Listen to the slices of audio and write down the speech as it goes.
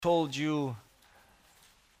told you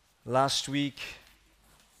last week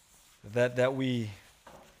that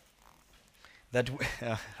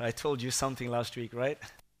I told you something last week, right?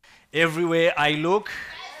 Everywhere I look,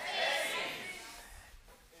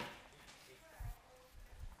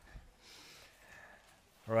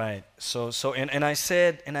 right. And I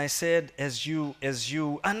said, as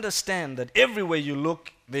you understand that everywhere you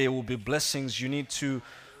look, there will be blessings. You need to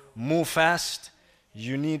move fast.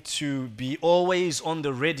 You need to be always on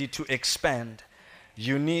the ready to expand.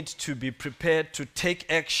 You need to be prepared to take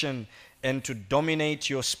action and to dominate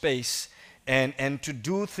your space and to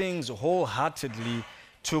do things wholeheartedly,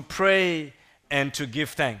 to pray and to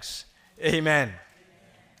give thanks. Amen.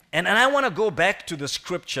 And I want to go back to the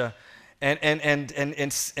scripture and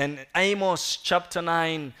Amos chapter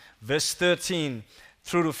 9 verse 13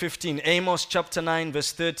 through to 15. Amos chapter 9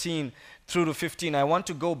 verse 13 through to 15. I want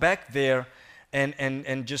to go back there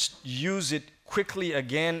and just use it quickly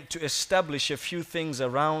again to establish a few things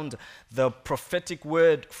around the prophetic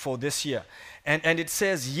word for this year. And it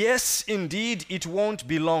says, yes, indeed, it won't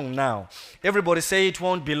be long now. Everybody say it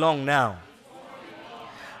won't be long now.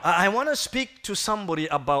 I want to speak to somebody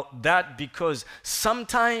about that because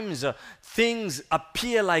sometimes things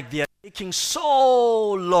appear like they are taking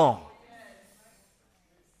so long.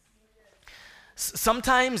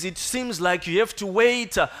 Sometimes it seems like you have to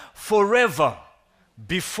wait forever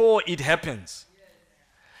before it happens.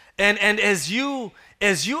 And as you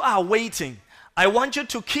are waiting, I want you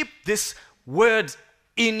to keep this word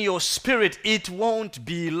in your spirit. It won't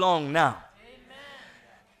be long now. Amen.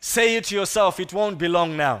 Say it to yourself, it won't be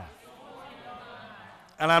long now.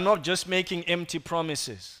 And I'm not just making empty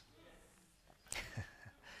promises.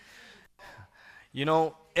 You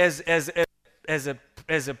know, as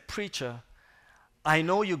a preacher, I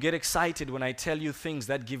know you get excited when I tell you things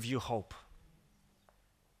that give you hope.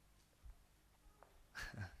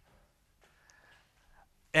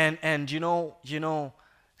 And you know,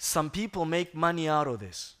 some people make money out of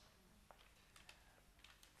this.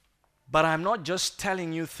 But I'm not just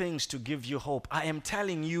telling you things to give you hope. I am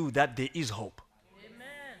telling you that there is hope.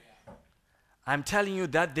 Amen. I'm telling you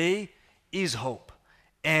that there is hope.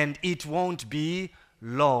 And it won't be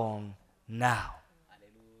long now.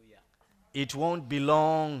 Hallelujah. It won't be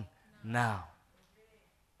long now.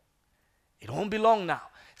 It won't be long now.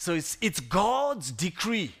 So it's God's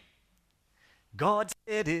decree. God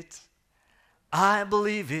said it. I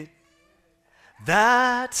believe it.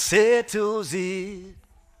 That settles it.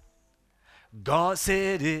 God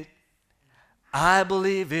said it. I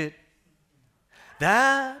believe it.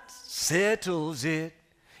 That settles it.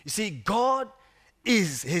 You see, God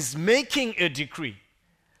is making a decree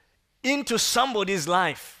into somebody's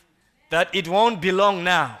life that it won't be long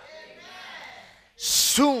now.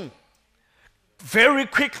 Soon, very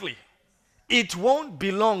quickly, it won't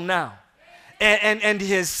be long now. And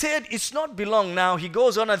he has said it's not be long now. He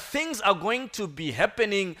goes on, and things are going to be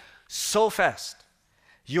happening so fast.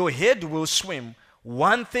 Your head will swim,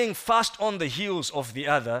 one thing fast on the heels of the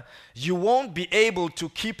other. You won't be able to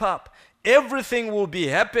keep up. Everything will be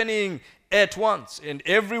happening at once. And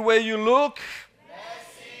everywhere you look,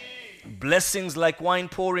 blessings like wine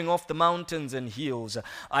pouring off the mountains and hills.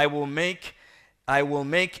 I will make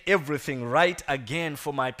everything right again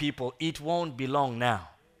for my people. It won't be long now.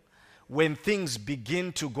 When things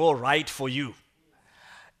begin to go right for you.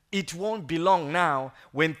 It won't be long now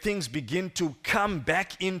when things begin to come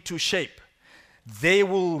back into shape. They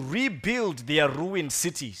will rebuild their ruined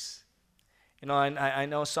cities. You know, I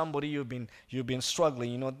know somebody you've been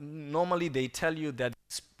struggling. You know, normally they tell you that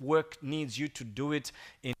this work needs you to do it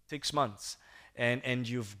in 6 months. And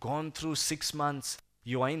you've gone through 6 months.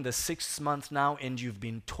 You are in the 6th month now and you've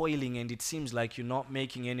been toiling and it seems like you're not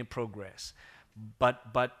making any progress.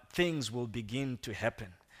 But things will begin to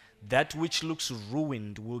happen. That which looks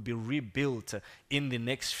ruined will be rebuilt in the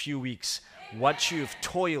next few weeks. What you have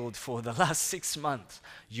toiled for the last 6 months,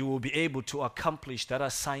 you will be able to accomplish that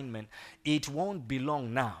assignment. It won't be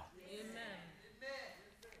long now.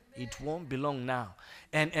 It won't be long now.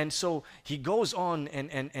 And so he goes on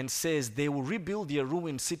and says they will rebuild their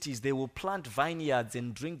ruined cities. They will plant vineyards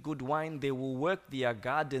and drink good wine. They will work their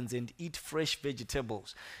gardens and eat fresh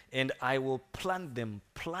vegetables. And I will plant them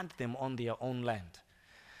on their own land.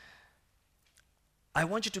 I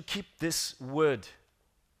want you to keep this word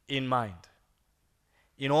in mind.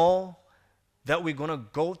 In all that we're going to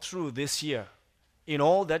go through this year, in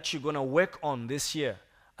all that you're going to work on this year,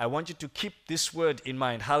 I want you to keep this word in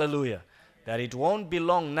mind. Hallelujah. That it won't be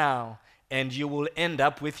long now and you will end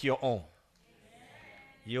up with your own.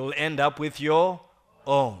 You'll end up with your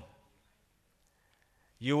own.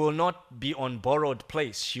 You will not be on borrowed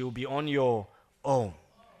place. You'll be on your own.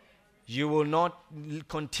 You will not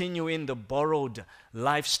continue in the borrowed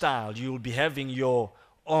lifestyle. You will be having your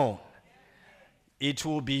own. It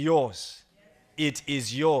will be yours. It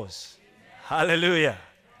is yours. Hallelujah.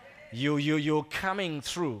 You're coming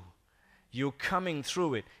through. You're coming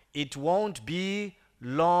through it. It won't be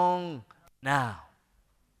long now.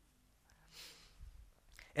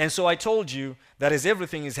 And so I told you that as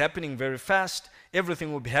everything is happening very fast,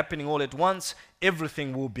 everything will be happening all at once,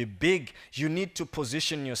 everything will be big, you need to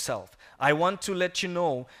position yourself. I want to let you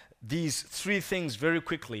know these 3 things very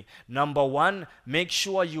quickly. Number 1, make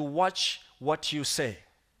sure you watch what you say.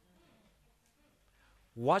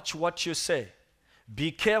 Watch what you say.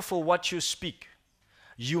 Be careful what you speak.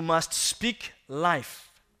 You must speak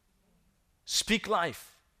life. Speak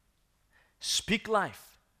life. Speak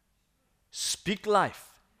life. Speak life.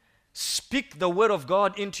 Speak the word of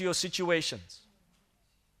God into your situations.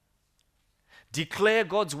 Declare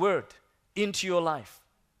God's word into your life.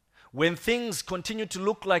 When things continue to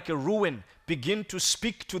look like a ruin, begin to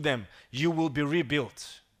speak to them. You will be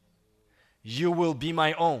rebuilt. You will be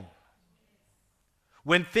my own.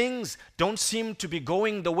 When things don't seem to be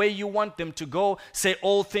going the way you want them to go, say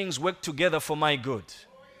all things work together for my good.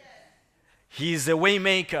 He is a way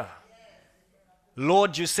maker.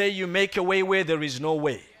 Lord, you say you make a way where there is no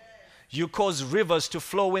way. You cause rivers to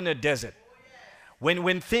flow in a desert.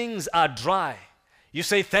 When things are dry, you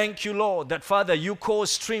say, thank you, Lord, that Father, you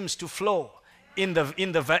cause streams to flow in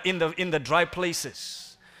the dry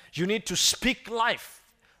places. You need to speak life.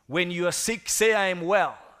 When you are sick, say I am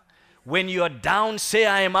well. When you are down, say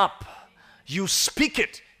I am up. You speak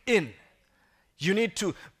it in. You need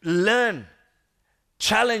to learn,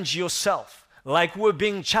 challenge yourself. Like we're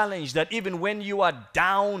being challenged, that even when you are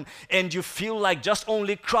down and you feel like just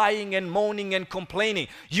only crying and moaning and complaining,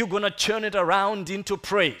 you're going to turn it around into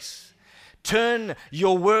praise. Turn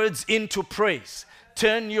your words into praise.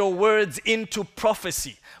 Turn your words into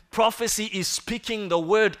prophecy. Prophecy is speaking the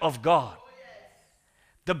word of God.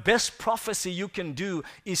 The best prophecy you can do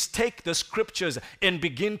is take the scriptures and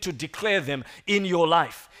begin to declare them in your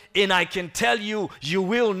life. And I can tell you, you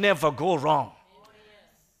will never go wrong.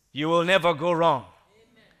 You will never go wrong.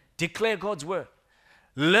 Amen. Declare God's word.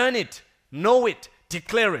 Learn it, know it,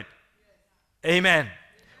 declare it. Amen.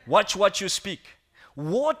 Watch what you speak.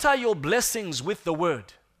 Water your blessings with the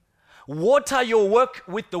word. Water your work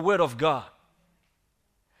with the word of God.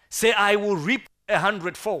 Say, I will reap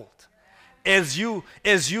 100-fold. As you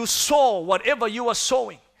sow whatever you are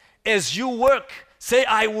sowing, as you work, say,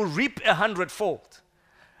 I will reap 100-fold.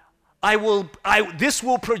 This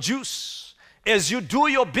will produce. As you do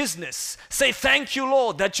your business, say, thank you,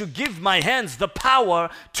 Lord, that you give my hands the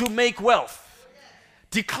power to make wealth.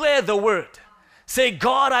 Declare the word. Say,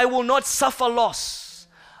 God, I will not suffer loss.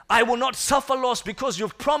 I will not suffer loss because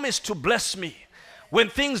you've promised to bless me. When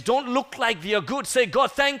things don't look like they are good, say,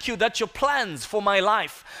 God, thank you that your plans for my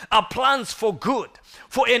life are plans for good,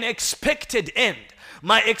 for an expected end.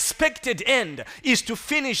 My expected end is to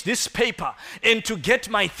finish this paper and to get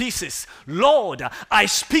my thesis. Lord, I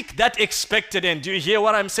speak that expected end. Do you hear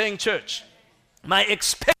what I'm saying, church? My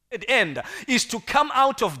expected end is to come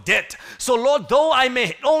out of debt. So, Lord, though I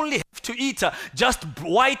may only have to eat just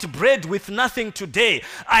white bread with nothing today,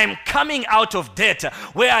 I'm coming out of debt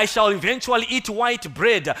where I shall eventually eat white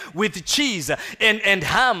bread with cheese and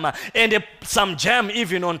ham and some jam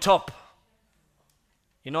even on top.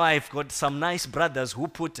 You know, I've got some nice brothers who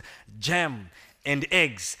put jam and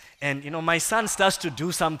eggs. And, you know, my son starts to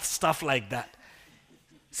do some stuff like that.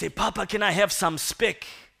 Say, Papa, can I have some speck?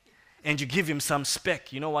 And you give him some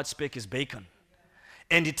speck. You know what speck is? Bacon.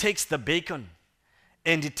 And he takes the bacon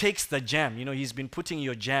and he takes the jam. You know, he's been putting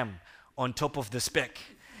your jam on top of the speck.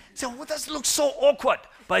 So, well, that looks so awkward.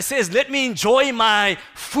 But he says, let me enjoy my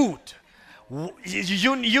food.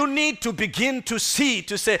 You need to begin to see,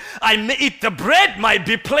 to say, the bread might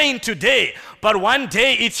be plain today, but one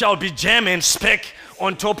day it shall be jam and speck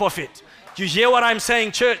on top of it. You hear what I'm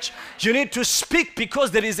saying, church? You need to speak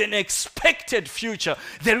because there is an expected future.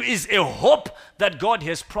 There is a hope that God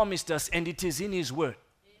has promised us, and it is in His word.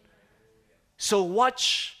 So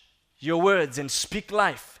watch your words and speak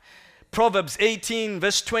life. Proverbs 18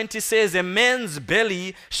 verse 20 says, a man's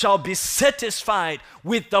belly shall be satisfied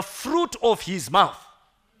with the fruit of his mouth.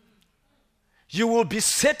 You will be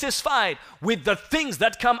satisfied with the things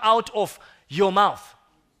that come out of your mouth.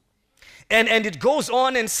 And it goes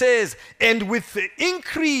on and says, and with the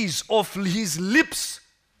increase of his lips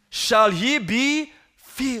shall he be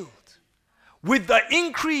filled. With the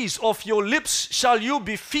increase of your lips shall you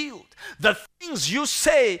be filled. The things you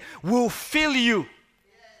say will fill you.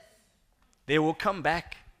 They will come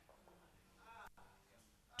back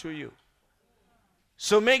to you.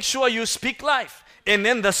 So make sure you speak life. And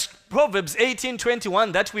then the Proverbs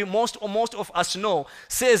 18:21 that we most of us know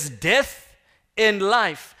says death and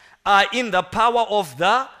life are in the power of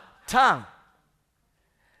the tongue.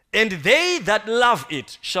 And they that love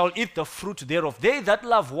it shall eat the fruit thereof. They that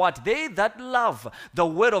love what? They that love the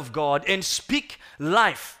word of God and speak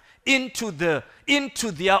life into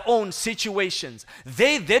their own situations.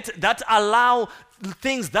 They that allow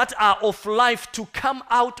things that are of life to come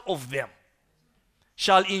out of them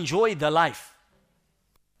shall enjoy the life.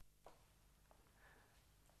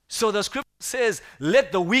 So the scripture says,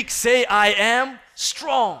 let the weak say, I am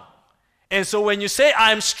strong. And so when you say,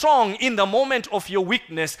 I am strong in the moment of your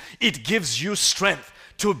weakness, it gives you strength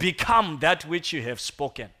to become that which you have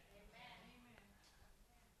spoken.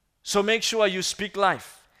 So make sure you speak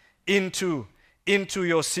life into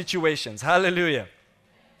your situations. Hallelujah.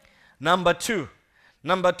 Number two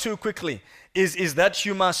quickly, is that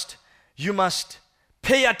you must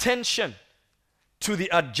pay attention to the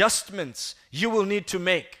adjustments you will need to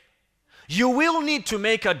make. You will need to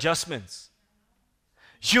make adjustments.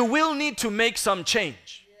 You will need to make some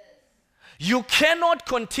change. You cannot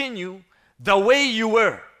continue the way you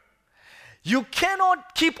were. You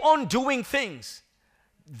cannot keep on doing things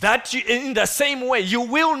that you, in the same way. You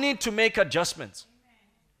will need to make adjustments.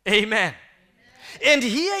 Amen. And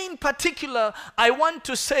here in particular, I want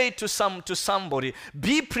to say to somebody,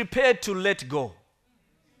 be prepared to let go.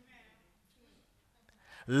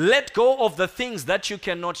 Let go of the things that you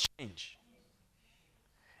cannot change,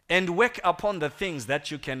 and work upon the things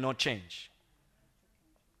that you cannot change.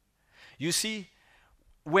 You see,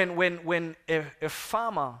 when a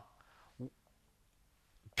farmer,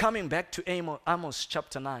 coming back to Amos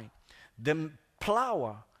chapter 9, the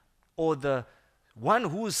plower, or the one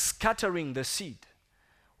who is scattering the seed,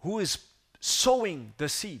 who is sowing the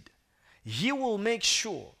seed, he will make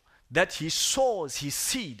sure that he sows his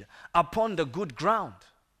seed upon the good ground.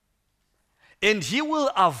 And he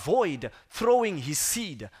will avoid throwing his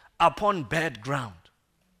seed upon bad ground.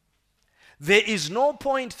 There is no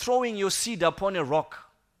point throwing your seed upon a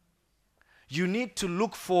rock. You need to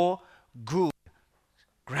look for good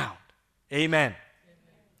ground. Amen.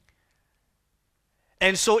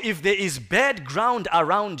 And so if there is bad ground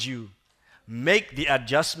around you, make the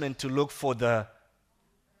adjustment to look for the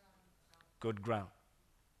good ground.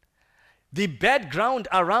 The bad ground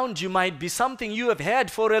around you might be something you have had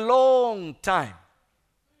for a long time.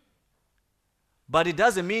 But it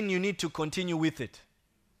doesn't mean you need to continue with it.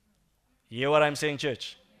 You hear what I'm saying,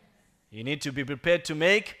 church? You need to be prepared to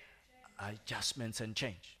make adjustments and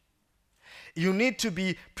change. You need to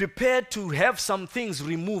be prepared to have some things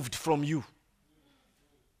removed from you.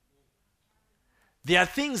 There are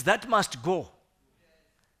things that must go.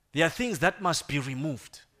 There are things that must be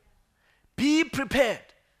removed. Be prepared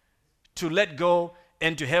to let go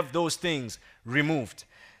and to have those things removed.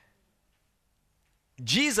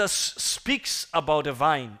 Jesus speaks about a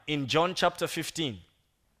vine in John chapter 15.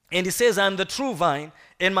 And he says, I am the true vine,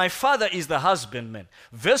 and my Father is the husbandman.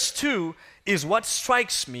 Verse 2 is what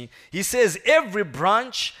strikes me. He says, every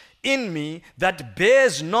branch in me that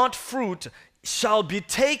bears not fruit shall be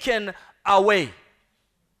taken away.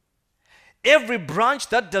 Every branch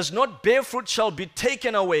that does not bear fruit shall be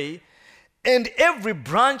taken away. And every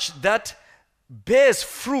branch that bears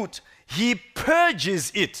fruit, he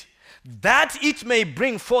purges it, that it may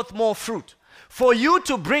bring forth more fruit. For you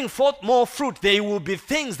to bring forth more fruit, there will be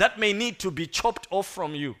things that may need to be chopped off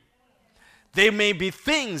from you. There may be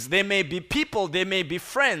things, there may be people, there may be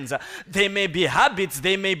friends, there may be habits,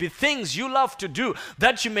 there may be things you love to do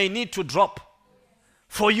that you may need to drop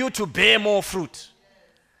for you to bear more fruit.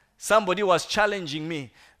 Somebody was challenging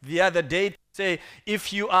me the other day to say,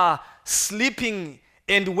 if you are sleeping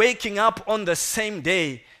and waking up on the same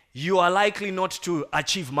day, you are likely not to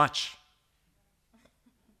achieve much.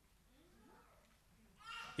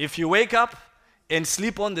 If you wake up and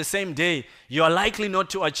sleep on the same day, you are likely not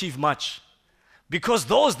to achieve much. Because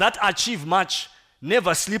those that achieve much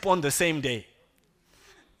never sleep on the same day.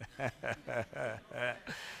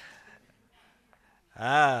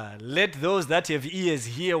 Let those that have ears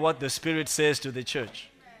hear what the Spirit says to the church.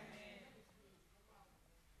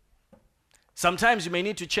 Sometimes you may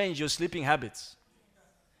need to change your sleeping habits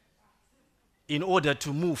in order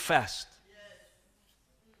to move fast.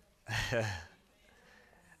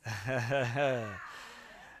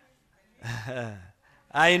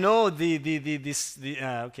 I know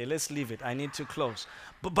okay, let's leave it. I need to close.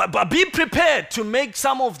 But be prepared to make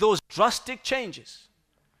some of those drastic changes.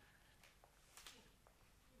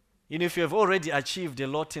 You know, if you have already achieved a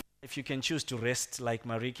lot in life, you can choose to rest like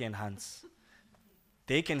Marike and Hans.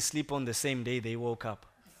 They can sleep on the same day they woke up.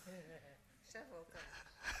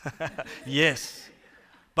 Yes.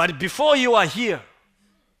 But before you are here,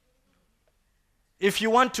 if you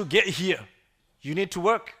want to get here, you need to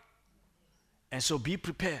work. And so be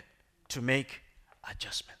prepared to make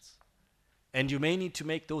adjustments. And you may need to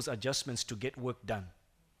make those adjustments to get work done.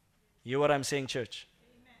 You hear what I'm saying, church?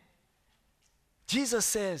 Amen. Jesus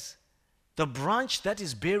says, the branch that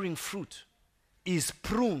is bearing fruit is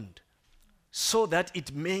pruned so that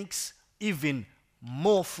it makes even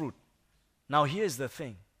more fruit. Now here's the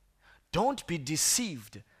thing. Don't be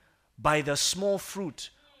deceived by the small fruit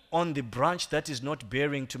on the branch that is not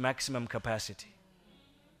bearing to maximum capacity.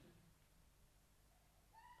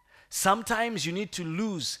 Sometimes you need to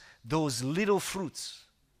lose those little fruits,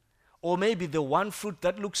 or maybe the one fruit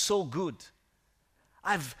that looks so good.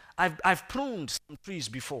 I've pruned some trees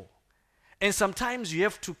before, and sometimes you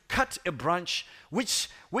have to cut a branch, which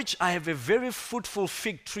I have a very fruitful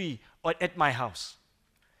fig tree at my house.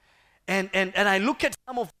 And I look at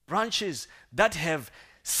some of the branches that have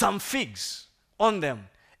some figs on them,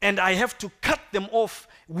 and I have to cut them off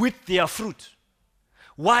with their fruit.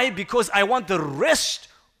 Why? Because I want the rest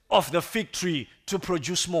of the fig tree to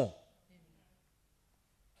produce more.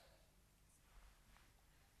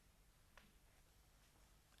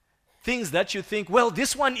 Things that you think, well,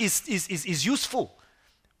 this one is useful,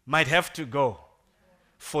 might have to go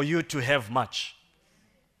for you to have much.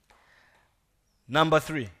 Number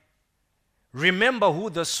 3, remember who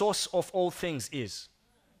the source of all things is.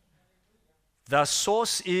 The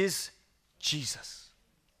source is Jesus.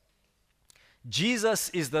 Jesus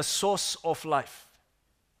is the source of life.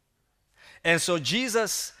 And so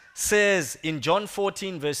Jesus says in John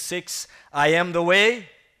 14 verse 6, I am the way,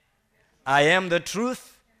 I am the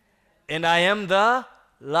truth, and I am the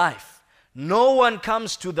life. No one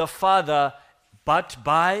comes to the Father but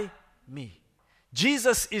by me.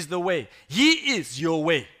 Jesus is the way. He is your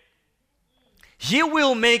way. He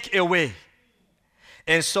will make a way.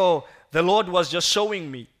 And so the Lord was just showing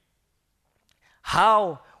me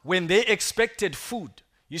how when they expected food,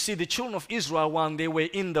 you see the children of Israel, when they were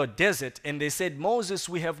in the desert and they said, Moses,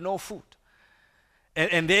 we have no food.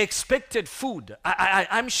 And they expected food.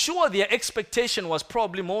 I'm sure their expectation was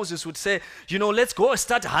probably Moses would say, let's go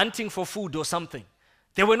start hunting for food or something.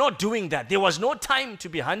 They were not doing that. There was no time to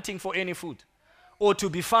be hunting for any food or to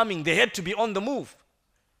be farming. They had to be on the move.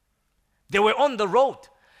 They were on the road.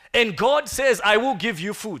 And God says, I will give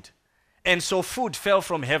you food. And so food fell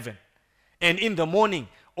from heaven. And in the morning,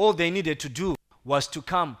 all they needed to do was to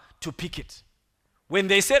come to pick it. When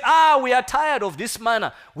they said, we are tired of this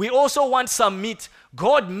manna, we also want some meat,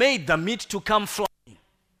 God made the meat to come flying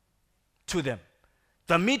to them.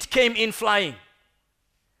 The meat came in flying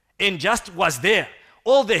and just was there.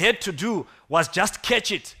 All they had to do was just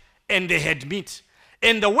catch it, and they had meat.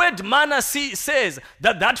 And the word manna says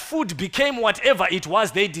that food became whatever it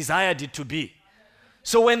was they desired it to be.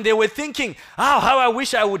 So when they were thinking, how I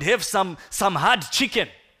wish I would have some hard chicken,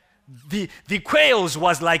 the quails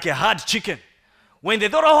was like a hard chicken. When they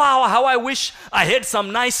thought, how I wish I had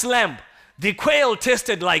some nice lamb, the quail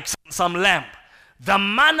tasted like some lamb. The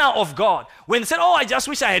manna of God. When they said, I just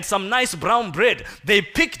wish I had some nice brown bread, they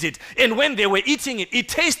picked it, and when they were eating it, it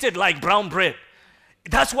tasted like brown bread.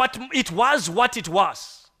 That's what it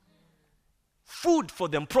was. Food for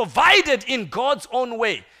them, provided in God's own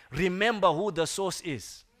way. Remember who the source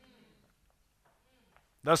is.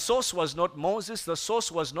 The source was not Moses, the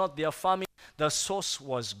source was not their farming, the source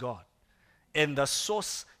was God. And the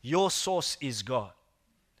source, your source is God.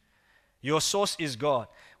 Your source is God.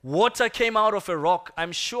 Water came out of a rock.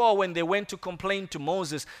 I'm sure when they went to complain to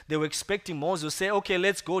Moses, they were expecting Moses to say, okay,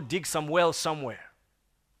 let's go dig some well somewhere.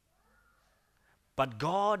 But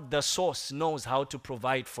God, the source, knows how to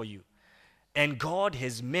provide for you. And God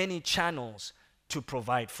has many channels to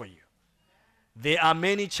provide for you. There are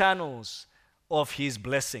many channels of His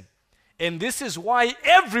blessing. And this is why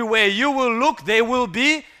everywhere you will look, there will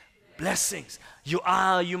be blessings.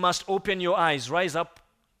 You must open your eyes. Rise up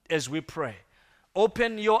as we pray.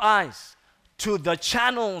 Open your eyes to the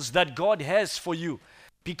channels that God has for you.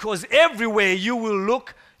 Because everywhere you will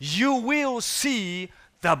look, you will see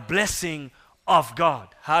the blessing of God.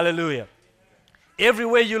 Hallelujah.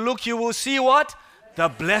 Everywhere you look, you will see what? The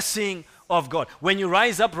blessing of God. When you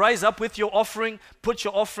rise up with your offering. Put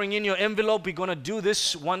your offering in your envelope. We're going to do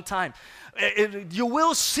this one time. You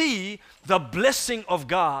will see the blessing of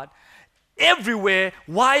God everywhere.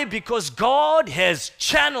 Why? Because God has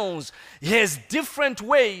channels, He has different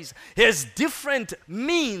ways, He has different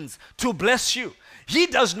means to bless you. He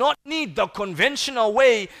does not need the conventional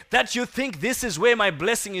way that you think this is where my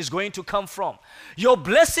blessing is going to come from. Your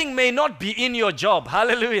blessing may not be in your job.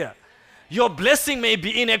 Hallelujah. Your blessing may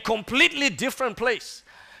be in a completely different place.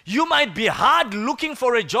 You might be hard looking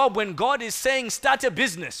for a job when God is saying start a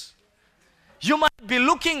business. You might be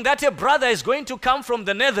looking that a brother is going to come from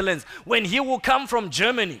the Netherlands when he will come from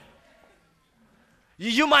Germany.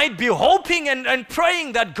 You might be hoping and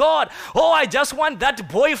praying that God, oh, I just want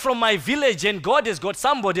that boy from my village, and God has got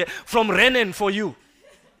somebody from Rennen for you.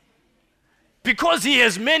 Because he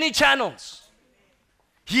has many channels.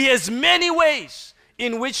 He has many ways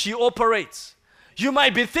in which he operates. You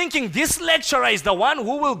might be thinking this lecturer is the one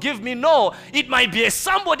who will give me. No, it might be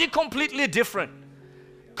somebody completely different.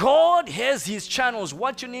 God has his channels.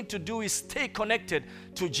 What you need to do is stay connected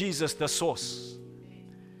to Jesus, the source.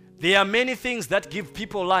 There are many things that give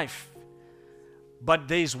people life, but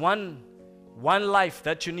there is one life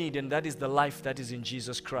that you need, and that is the life that is in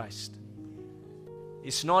Jesus Christ.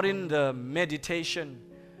 It's not in the meditation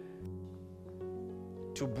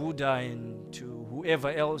to Buddha and to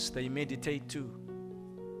whoever else they meditate to.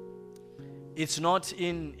 It's not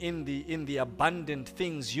in the abundant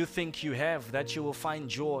things you think you have that you will find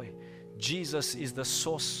joy. Jesus is the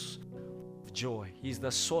source of joy. He's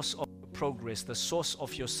the source of progress, the source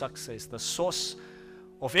of your success, the source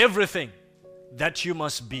of everything that you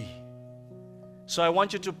must be. So I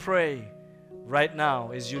want you to pray right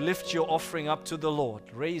now as you lift your offering up to the Lord.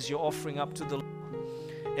 Raise your offering up to the Lord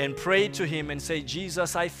and pray to him and say,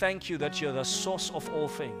 Jesus, I thank you that you're the source of all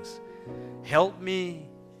things. Help me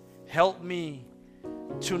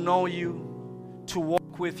to know you, to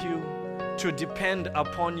walk with you, to depend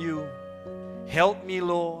upon you. Help me,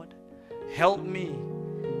 Lord. Help me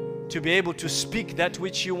to be able to speak that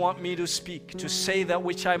which you want me to speak, to say that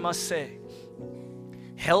which I must say.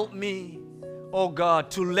 Help me, oh God,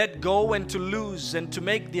 to let go and to lose and to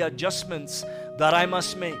make the adjustments that I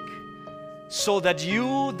must make, so that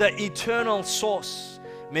you, the eternal source,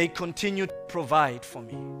 may continue to provide for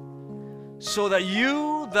me. So that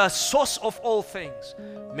you, the source of all things,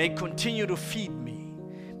 may continue to feed me,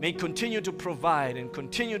 may continue to provide and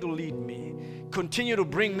continue to lead me, continue to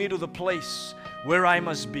bring me to the place where I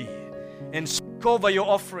must be. And speak over your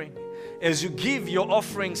offering. As you give your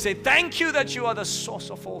offering, say, thank you that you are the source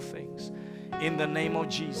of all things. In the name of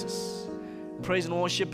Jesus. Praise and worship.